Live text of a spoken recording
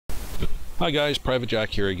Hi guys, Private Jack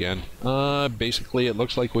here again. Basically it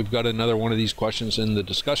looks like we've got another one of these questions in the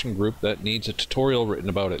discussion group that needs a tutorial written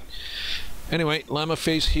about it. Anyway,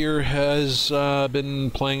 LlamaFace here has been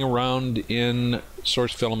playing around in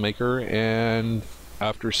Source Filmmaker, and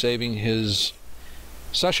after saving his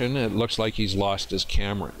session it looks like he's lost his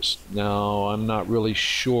cameras. Now I'm not really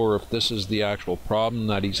sure if this is the actual problem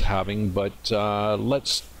that he's having, but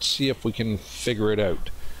let's see if we can figure it out.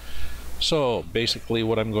 So basically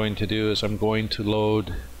what I'm going to do is I'm going to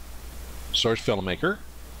load Source Filmmaker.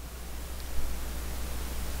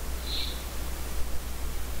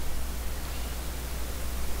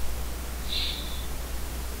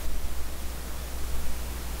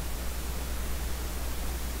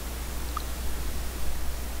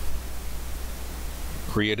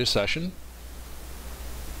 Create a session.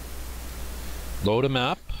 Load a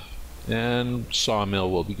map, and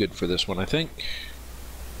Sawmill will be good for this one, I think.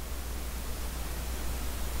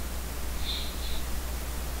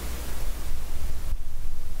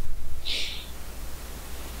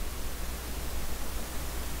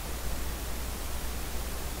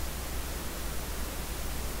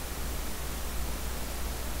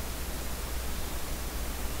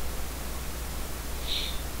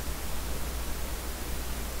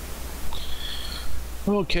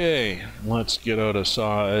 Okay, let's get out of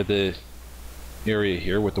the area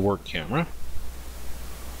here with the work camera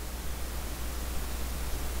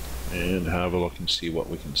and have a look and see what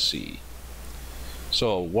we can see.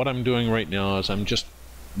 So what I'm doing right now is I'm just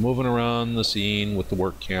moving around the scene with the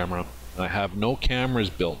work camera. I have no cameras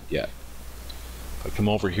built yet. If I come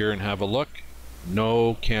over here and have a look,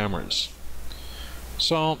 no cameras.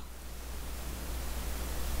 So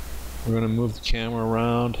we're going to move the camera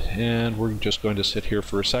around and we're just going to sit here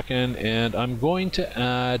for a second, and I'm going to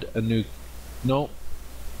add a new... No,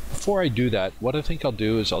 before I do that, what I think I'll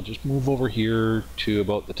do is I'll just move over here to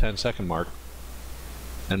about the 10-second mark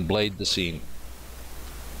and blade the scene.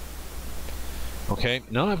 Okay,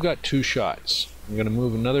 now I've got two shots. I'm going to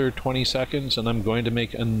move another 20 seconds and I'm going to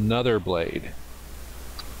make another blade.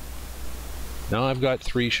 Now I've got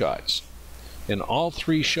three shots. In all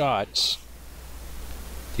three shots,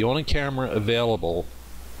 the only camera available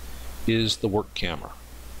is the work camera.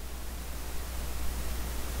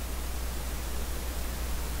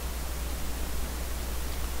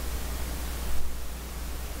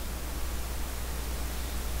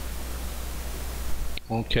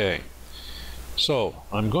 Okay, so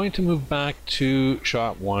I'm going to move back to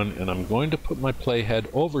shot one, and I'm going to put my playhead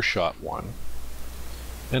over shot one,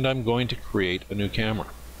 and I'm going to create a new camera.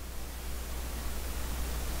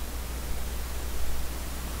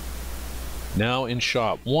 Now in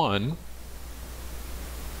shot one,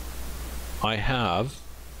 I have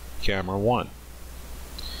camera one.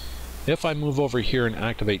 If I move over here and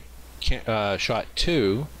activate shot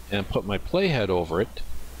two and put my playhead over it,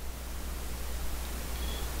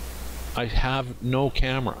 I have no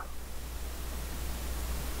camera.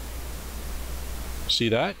 See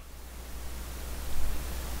that?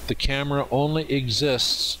 The camera only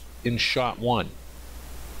exists in shot one.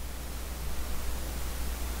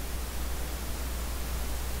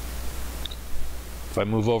 If I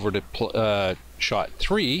move over to shot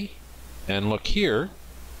three and look here,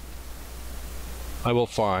 I will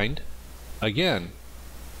find, again,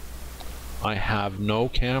 I have no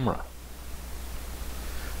camera.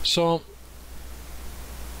 So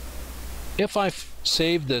if I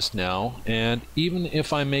save this now, and even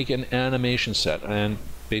if I make an animation set, and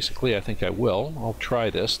basically I think I will, I'll try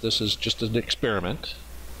this. This is just an experiment.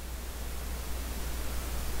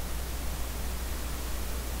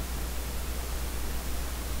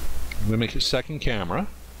 I'm going to make a second camera,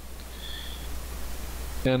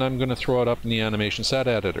 and I'm going to throw it up in the animation set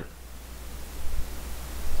editor.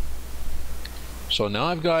 So now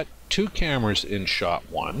I've got two cameras in shot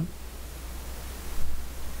one.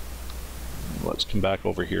 Let's come back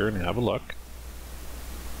over here and have a look.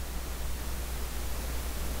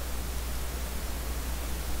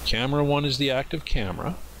 Camera one is the active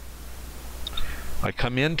camera. I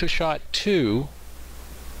come into shot two,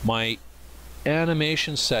 my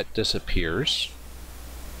animation set disappears,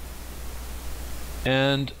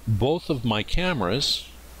 and both of my cameras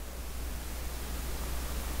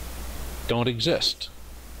don't exist.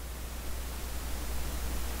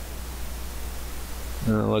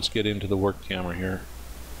 Let's get into the work camera here.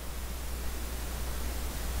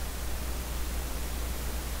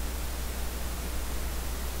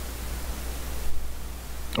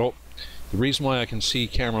 Oh, the reason why I can see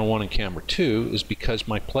camera one and camera two is because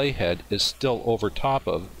my playhead is still over top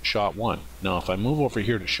of shot one. Now if I move over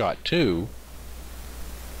here to shot two,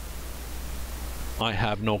 I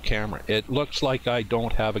have no camera. It looks like I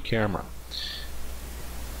don't have a camera.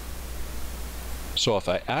 So if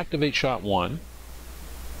I activate shot 1,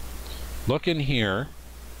 look in here,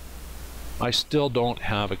 I still don't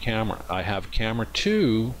have a camera. I have camera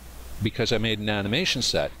 2 because I made an animation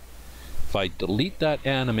set. If I delete that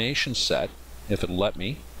animation set, if it'll let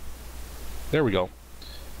me, there we go.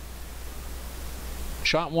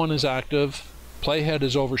 Shot 1 is active. Playhead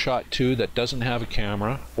is over shot 2 that doesn't have a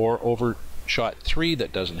camera, or over shot 3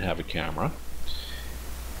 that doesn't have a camera.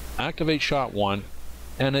 Activate shot 1,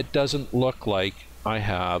 and it doesn't look like I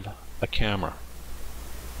have a camera.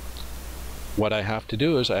 What I have to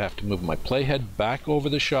do is I have to move my playhead back over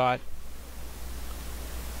the shot.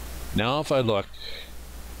 Now if I look,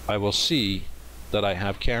 I will see that I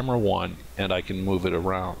have camera 1 and I can move it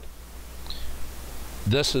around.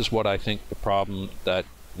 This is what I think the problem that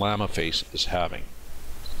Llama Face is having.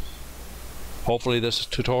 Hopefully this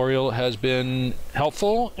tutorial has been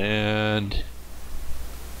helpful, and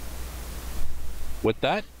with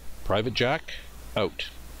that, Private Jack out.